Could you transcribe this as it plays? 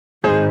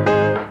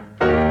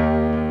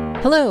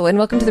Hello, and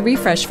welcome to The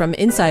Refresh from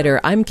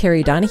Insider. I'm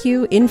Carrie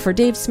Donahue, in for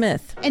Dave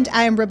Smith. And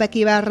I'm Rebecca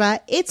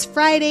Ibarra. It's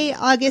Friday,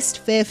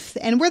 August 5th,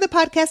 and we're the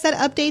podcast that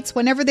updates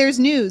whenever there's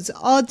news,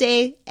 all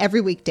day,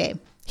 every weekday.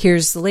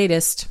 Here's the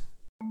latest.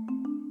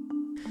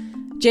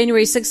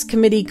 January 6th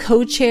committee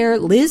co-chair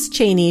Liz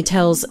Cheney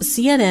tells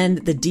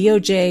CNN the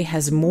DOJ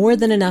has more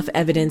than enough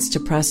evidence to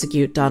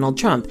prosecute Donald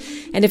Trump,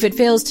 and if it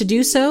fails to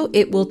do so,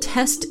 it will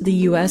test the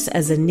U.S.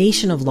 as a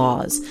nation of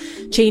laws.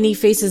 Cheney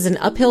faces an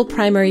uphill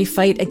primary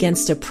fight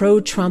against a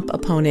pro-Trump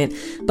opponent,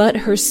 but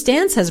her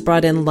stance has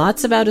brought in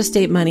lots of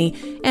out-of-state money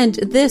and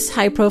this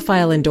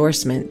high-profile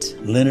endorsement.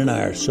 Lynn and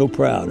I are so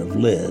proud of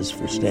Liz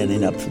for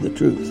standing up for the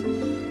truth,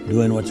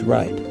 doing what's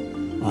right,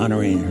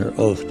 honoring her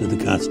oath to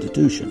the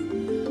Constitution,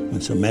 when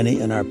so many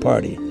in our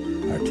party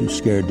are too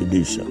scared to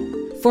do so.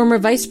 Former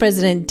Vice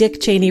President Dick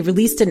Cheney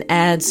released an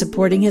ad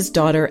supporting his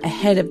daughter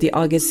ahead of the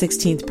August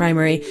 16th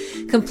primary.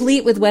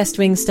 Complete with West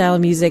Wing-style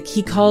music,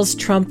 he calls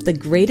Trump the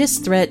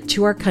greatest threat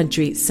to our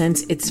country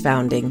since its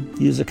founding.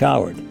 He is a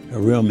coward. A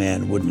real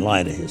man wouldn't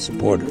lie to his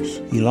supporters.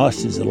 He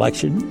lost his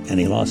election, and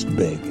he lost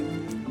big.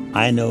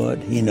 I know it,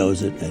 he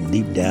knows it, and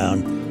deep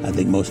down, I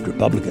think most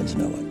Republicans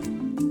know it.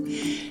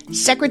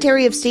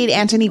 Secretary of State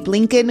Antony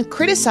Blinken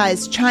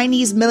criticized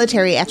Chinese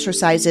military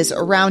exercises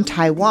around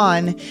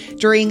Taiwan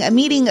during a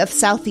meeting of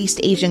Southeast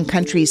Asian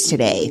countries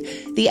today.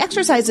 The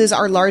exercises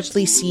are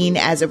largely seen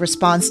as a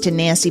response to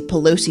Nancy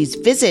Pelosi's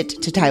visit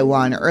to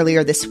Taiwan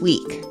earlier this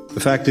week. The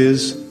fact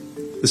is,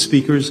 the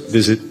speaker's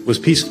visit was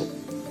peaceful.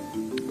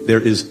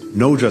 There is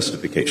no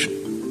justification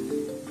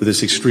for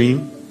this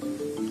extreme,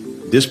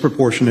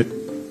 disproportionate,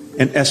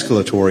 and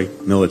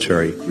escalatory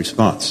military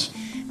response.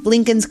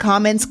 Blinken's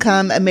comments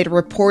come amid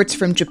reports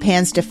from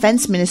Japan's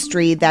defense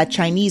ministry that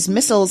Chinese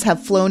missiles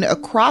have flown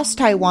across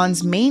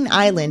Taiwan's main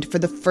island for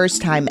the first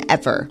time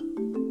ever.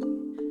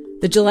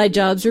 The July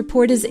jobs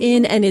report is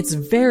in, and it's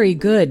very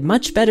good,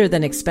 much better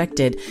than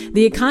expected.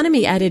 The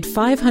economy added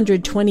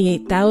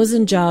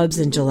 528,000 jobs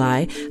in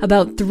July,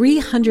 about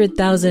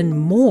 300,000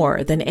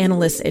 more than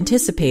analysts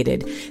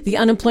anticipated. The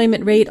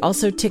unemployment rate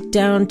also ticked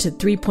down to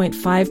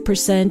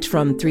 3.5%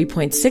 from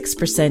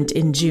 3.6%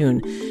 in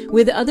June.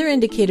 With other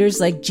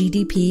indicators like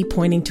GDP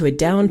pointing to a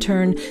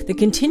downturn, the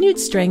continued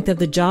strength of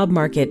the job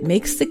market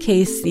makes the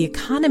case the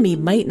economy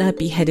might not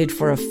be headed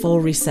for a full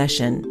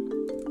recession.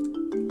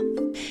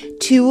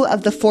 2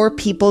 of the 4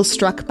 people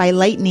struck by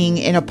lightning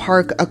in a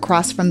park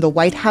across from the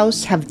White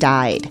House have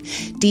died.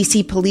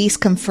 D.C. police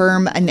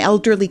confirm an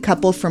elderly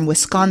couple from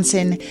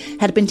Wisconsin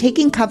had been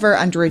taking cover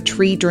under a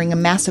tree during a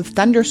massive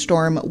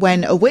thunderstorm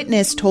when a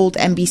witness told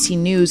NBC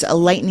News a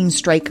lightning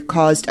strike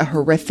caused a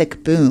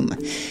horrific boom.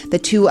 The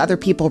 2 other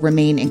people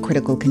remain in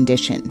critical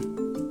condition.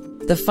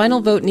 The final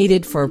vote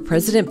needed for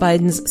President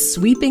Biden's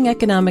sweeping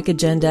economic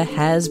agenda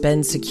has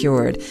been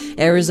secured.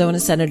 Arizona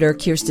Senator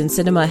Kyrsten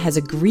Sinema has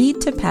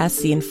agreed to pass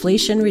the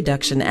Inflation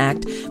Reduction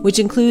Act, which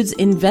includes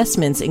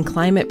investments in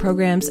climate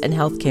programs and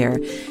healthcare.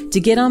 To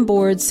get on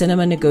board,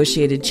 Sinema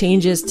negotiated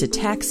changes to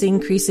tax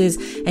increases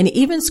and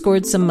even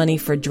scored some money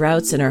for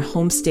droughts in her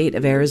home state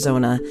of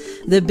Arizona.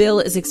 The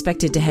bill is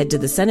expected to head to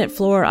the Senate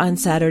floor on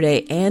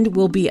Saturday and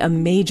will be a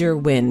major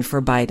win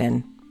for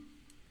Biden.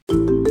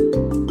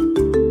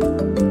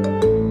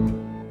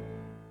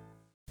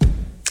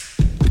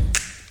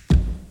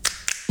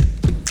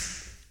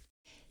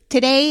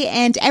 Today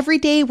and every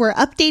day, we're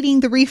updating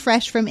the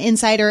refresh from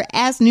Insider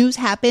as news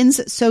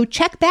happens, so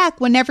check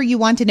back whenever you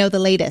want to know the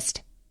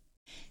latest.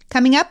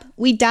 Coming up,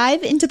 we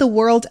dive into the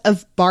world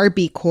of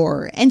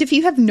Barbiecore, and if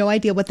you have no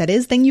idea what that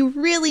is, then you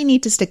really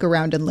need to stick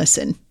around and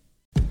listen.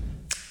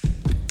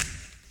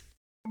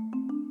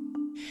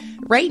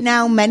 Right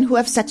now, men who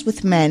have sex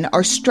with men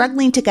are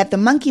struggling to get the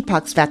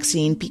monkeypox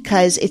vaccine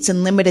because it's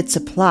in limited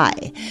supply.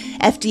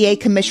 FDA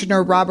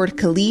Commissioner Robert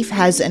Khalif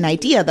has an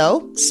idea,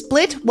 though.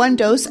 Split 1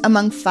 dose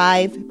among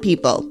 5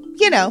 people.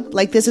 You know,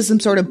 like this is some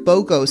sort of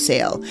BOGO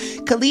sale.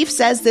 Khalif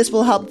says this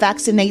will help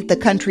vaccinate the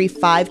country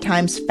 5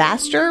 times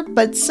faster,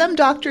 but some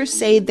doctors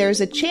say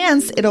there's a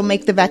chance it'll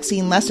make the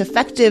vaccine less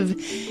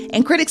effective,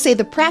 and critics say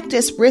the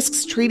practice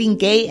risks treating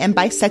gay and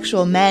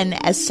bisexual men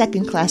as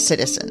second-class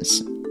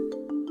citizens.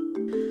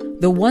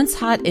 The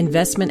once-hot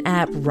investment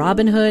app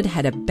Robinhood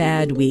had a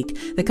bad week.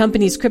 The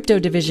company's crypto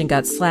division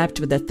got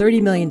slapped with a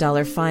 $30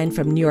 million fine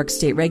from New York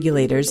state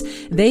regulators.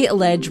 They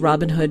allege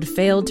Robinhood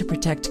failed to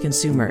protect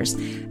consumers.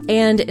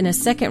 And in a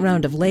second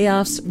round of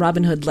layoffs,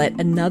 Robinhood let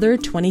another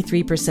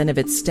 23% of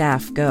its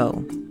staff go.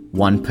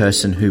 One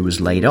person who was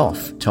laid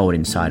off told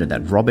Insider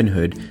that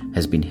Robinhood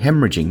has been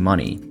hemorrhaging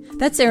money.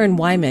 That's Aaron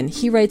Wyman.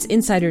 He writes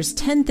Insider's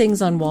 10 Things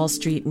on Wall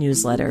Street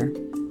newsletter.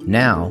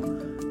 Now,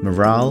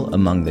 morale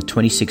among the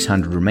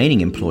 2,600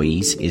 remaining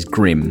employees is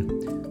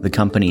grim. The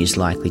company is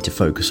likely to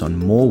focus on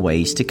more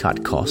ways to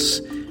cut costs,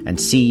 and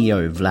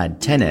CEO Vlad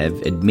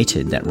Tenev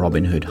admitted that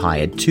Robinhood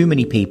hired too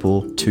many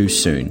people too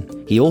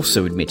soon. He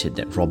also admitted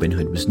that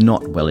Robinhood was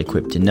not well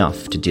equipped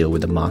enough to deal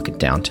with the market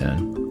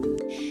downturn.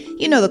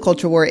 You know the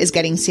culture war is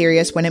getting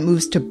serious when it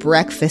moves to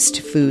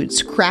breakfast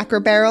foods. Cracker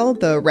Barrel,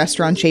 the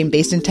restaurant chain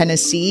based in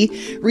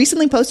Tennessee,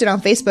 recently posted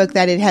on Facebook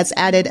that it has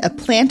added a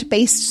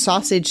plant-based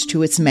sausage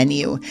to its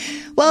menu.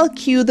 Well,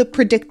 cue the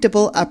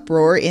predictable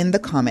uproar in the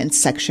comments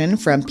section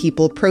from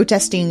people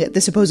protesting the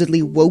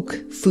supposedly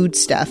woke food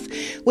stuff,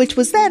 which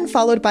was then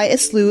followed by a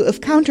slew of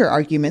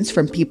counter-arguments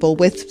from people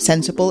with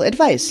sensible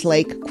advice,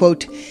 like,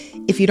 quote,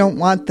 "If you don't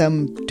want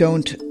them,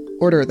 don't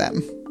order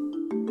them."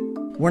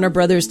 Warner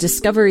Brothers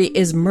Discovery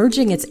is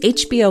merging its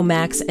HBO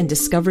Max and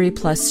Discovery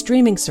Plus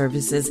streaming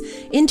services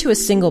into a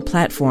single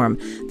platform.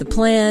 The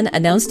plan,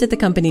 announced at the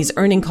company's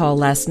earnings call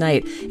last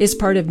night, is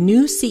part of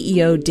new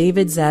CEO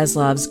David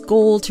Zaslav's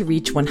goal to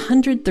reach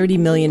 130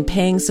 million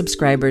paying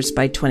subscribers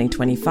by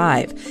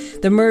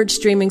 2025. The merged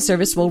streaming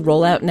service will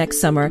roll out next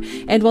summer,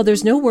 and while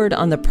there's no word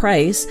on the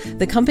price,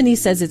 the company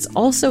says it's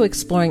also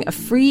exploring a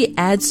free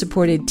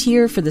ad-supported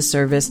tier for the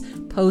service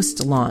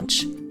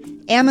post-launch.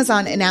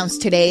 Amazon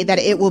announced today that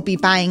it will be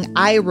buying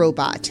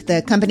iRobot,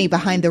 the company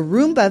behind the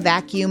Roomba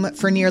vacuum,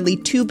 for nearly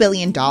 $2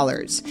 billion.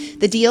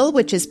 The deal,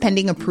 which is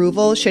pending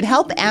approval, should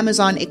help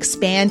Amazon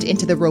expand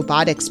into the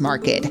robotics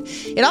market.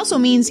 It also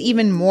means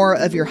even more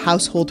of your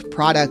household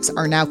products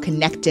are now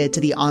connected to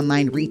the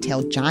online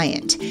retail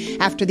giant.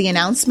 After the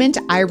announcement,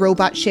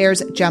 iRobot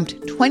shares jumped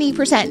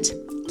 20%.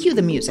 Cue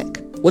the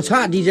music. What's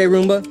hot, DJ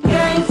Roomba?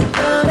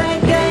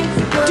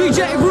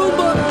 DJ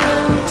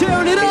Roomba,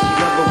 turn it up!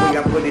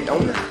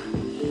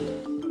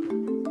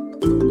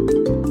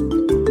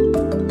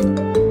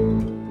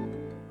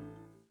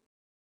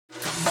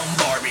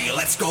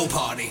 Let's go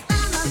party.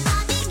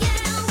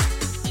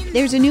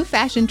 There's a new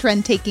fashion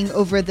trend taking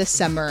over this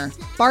summer,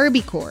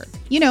 Barbiecore.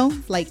 You know,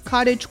 like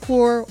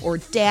cottagecore or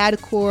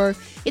dadcore.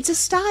 It's a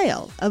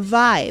style, a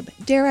vibe,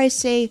 dare I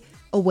say,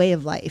 a way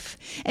of life.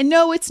 And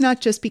no, it's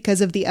not just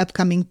because of the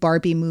upcoming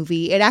Barbie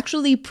movie. It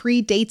actually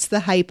predates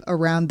the hype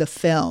around the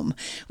film.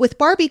 With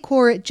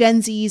Barbiecore,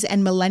 Gen Zs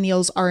and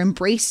millennials are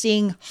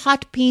embracing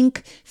hot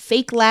pink,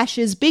 fake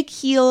lashes, big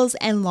heels,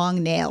 and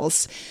long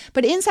nails.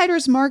 But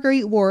Insider's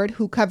Marguerite Ward,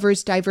 who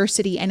covers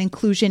diversity and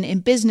inclusion in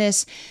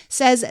business,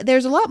 says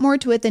there's a lot more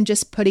to it than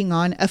just putting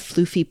on a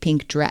floofy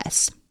pink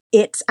dress.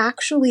 It's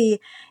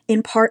actually,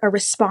 in part, a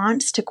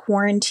response to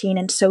quarantine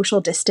and social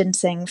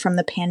distancing from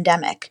the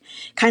pandemic,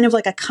 kind of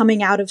like a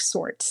coming out of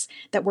sorts,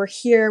 that we're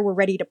here, we're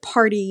ready to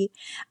party.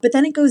 But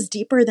then it goes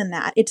deeper than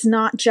that. It's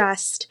not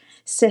just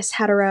cis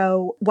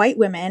hetero white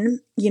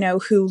women,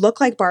 who look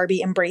like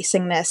Barbie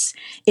embracing this.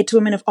 It's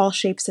women of all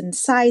shapes and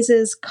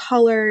sizes,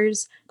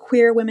 colors,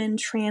 queer women,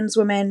 trans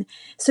women.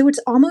 So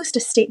it's almost a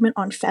statement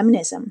on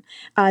feminism,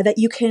 that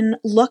you can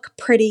look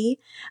pretty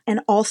and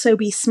also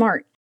be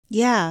smart.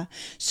 Yeah.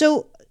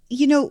 So,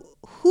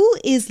 who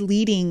is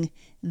leading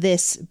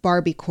this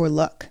Barbiecore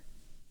look?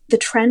 The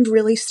trend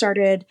really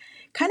started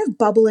kind of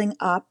bubbling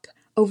up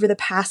over the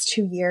past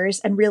 2 years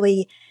and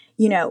really,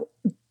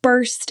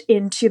 burst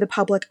into the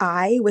public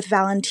eye with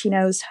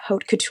Valentino's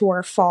Haute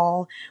Couture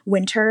Fall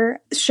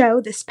Winter show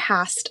this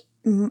past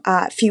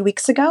few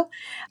weeks ago.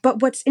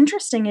 But what's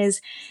interesting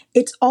is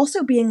it's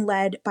also being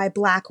led by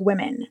Black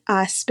women,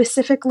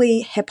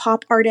 specifically hip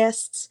hop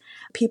artists,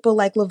 people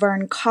like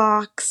Laverne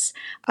Cox,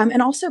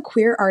 and also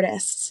queer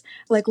artists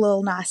like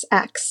Lil Nas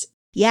X.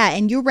 Yeah,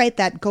 and you're right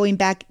that going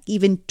back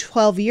even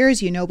 12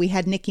 years, we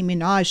had Nicki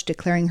Minaj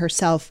declaring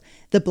herself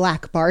the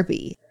Black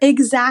Barbie.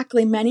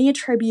 Exactly. Many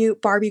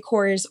attribute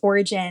Barbiecore's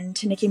origin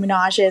to Nicki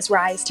Minaj's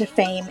rise to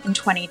fame in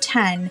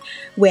 2010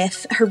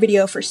 with her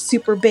video for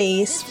Super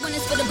Bass,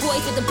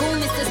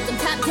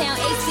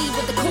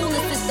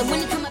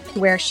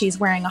 where she's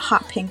wearing a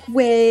hot pink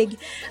wig,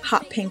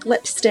 hot pink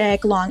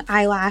lipstick, long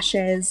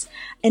eyelashes.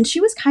 And she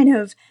was kind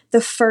of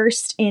the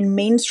first in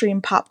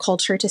mainstream pop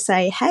culture to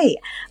say, hey,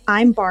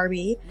 I'm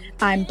Barbie,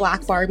 I'm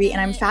Black Barbie,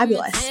 and I'm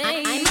fabulous.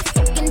 I'm a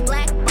fucking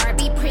Black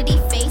Barbie, pretty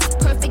face,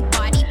 perfect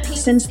body.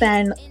 Since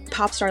then,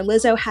 pop star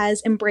Lizzo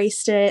has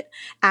embraced it.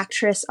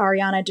 Actress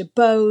Ariana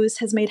DeBose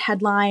has made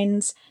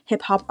headlines.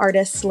 Hip hop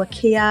artist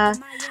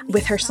Lakia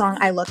with her song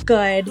I Look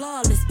Good.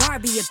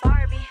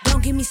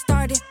 Don't get me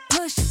started.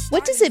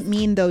 What does it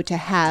mean, though, to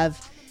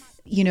have,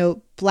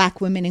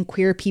 Black women and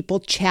queer people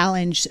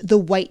challenge the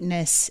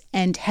whiteness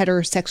and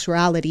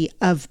heterosexuality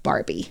of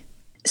Barbie?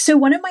 So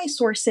one of my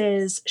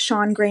sources,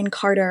 Sean Grain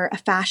Carter, a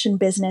fashion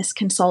business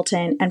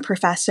consultant and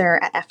professor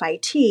at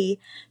FIT,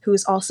 who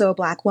is also a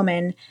Black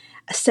woman,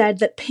 said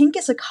that pink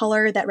is a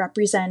color that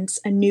represents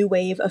a new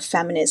wave of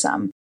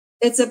feminism.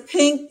 It's a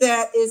pink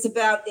that is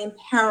about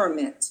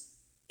empowerment.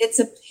 It's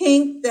a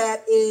pink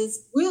that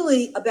is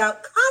really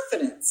about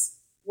confidence.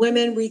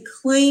 Women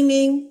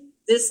reclaiming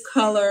this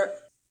color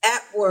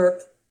at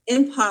work,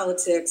 in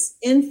politics,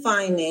 in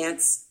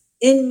finance,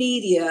 in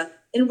media,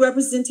 in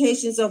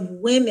representations of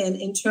women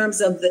in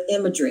terms of the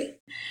imagery.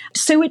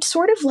 So it's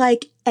sort of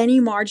like any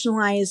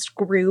marginalized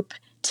group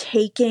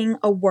taking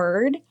a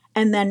word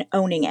and then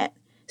owning it.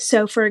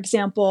 So, for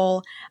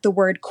example, the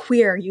word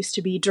queer used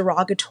to be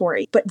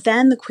derogatory, but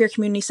then the queer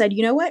community said,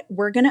 you know what,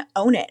 we're going to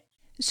own it.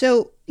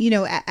 So,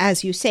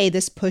 as you say,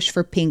 this push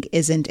for pink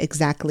isn't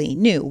exactly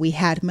new. We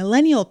had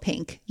millennial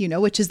pink,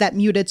 which is that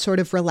muted sort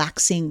of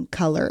relaxing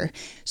color.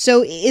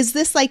 So is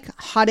this like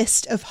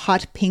hottest of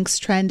hot pinks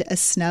trend a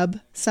snub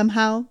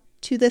somehow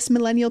to this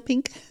millennial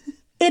pink?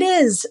 It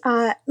is.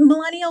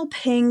 Millennial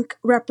pink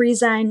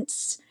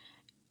represents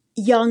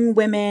young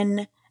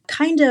women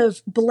kind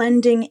of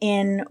blending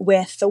in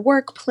with the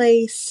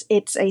workplace.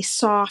 It's a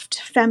soft,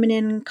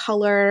 feminine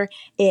color.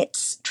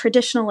 It's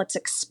traditional. It's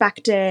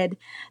expected.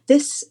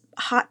 This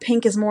hot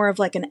pink is more of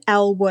like an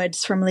Elle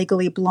Woods from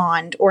Legally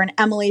Blonde or an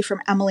Emily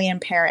from Emily in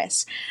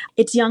Paris.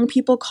 It's young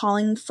people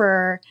calling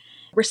for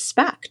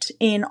respect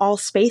in all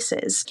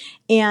spaces.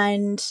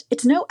 And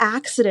it's no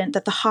accident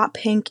that the hot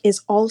pink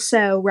is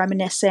also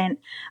reminiscent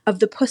of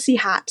the Pussy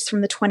Hats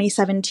from the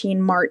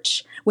 2017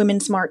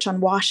 Women's March on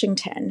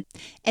Washington.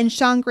 And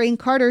Sean Grain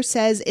Carter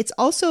says it's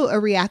also a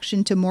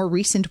reaction to more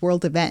recent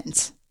world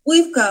events.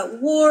 We've got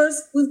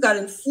wars, we've got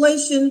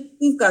inflation,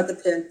 we've got the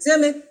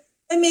pandemic.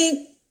 I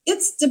mean,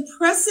 it's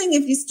depressing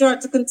if you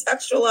start to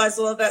contextualize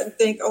all of that and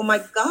think, oh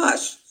my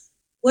gosh,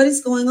 what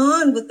is going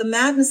on with the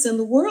madness in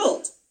the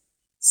world?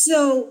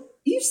 So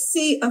you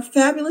see a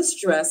fabulous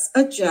dress,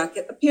 a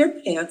jacket, a pair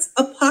of pants,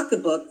 a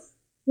pocketbook.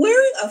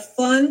 Wearing a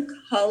fun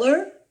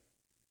color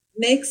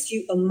makes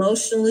you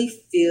emotionally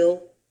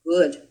feel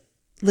good.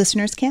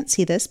 Listeners can't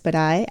see this, but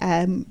I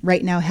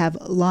right now have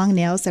long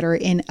nails that are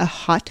in a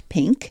hot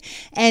pink.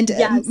 And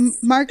yes.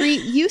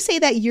 Marguerite, you say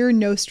that you're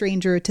no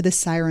stranger to the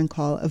siren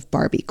call of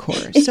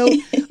Barbiecore. So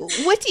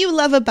what do you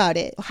love about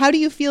it? How do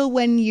you feel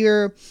when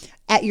you're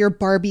at your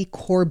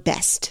Barbiecore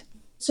best?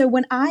 So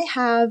when I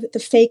have the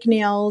fake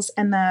nails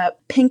and the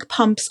pink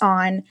pumps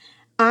on,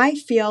 I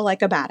feel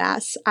like a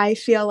badass. I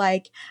feel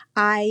like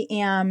I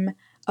am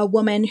a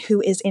woman who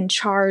is in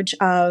charge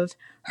of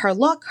her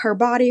look, her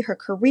body, her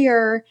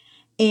career,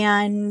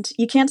 and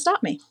you can't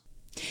stop me.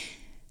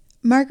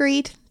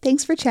 Marguerite,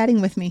 thanks for chatting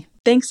with me.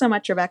 Thanks so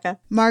much, Rebecca.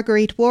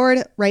 Marguerite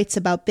Ward writes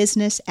about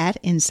business at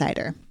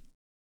Insider.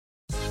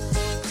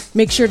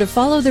 Make sure to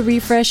follow The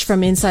Refresh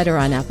from Insider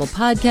on Apple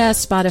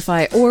Podcasts,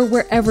 Spotify, or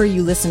wherever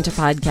you listen to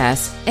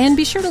podcasts. And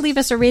be sure to leave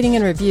us a rating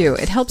and review.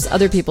 It helps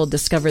other people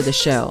discover the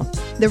show.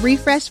 The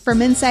Refresh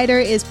from Insider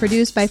is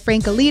produced by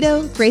Frank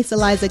Alito, Grace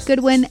Eliza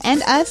Goodwin,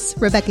 and us,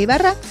 Rebecca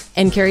Ibarra.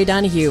 And Carrie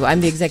Donahue.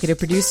 I'm the executive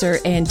producer,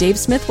 and Dave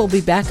Smith will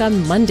be back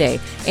on Monday.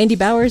 Andy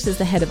Bowers is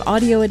the head of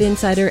audio at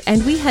Insider,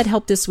 and we had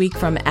help this week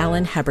from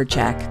Alan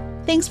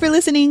Haberchak. Thanks for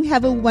listening.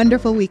 Have a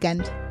wonderful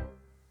weekend.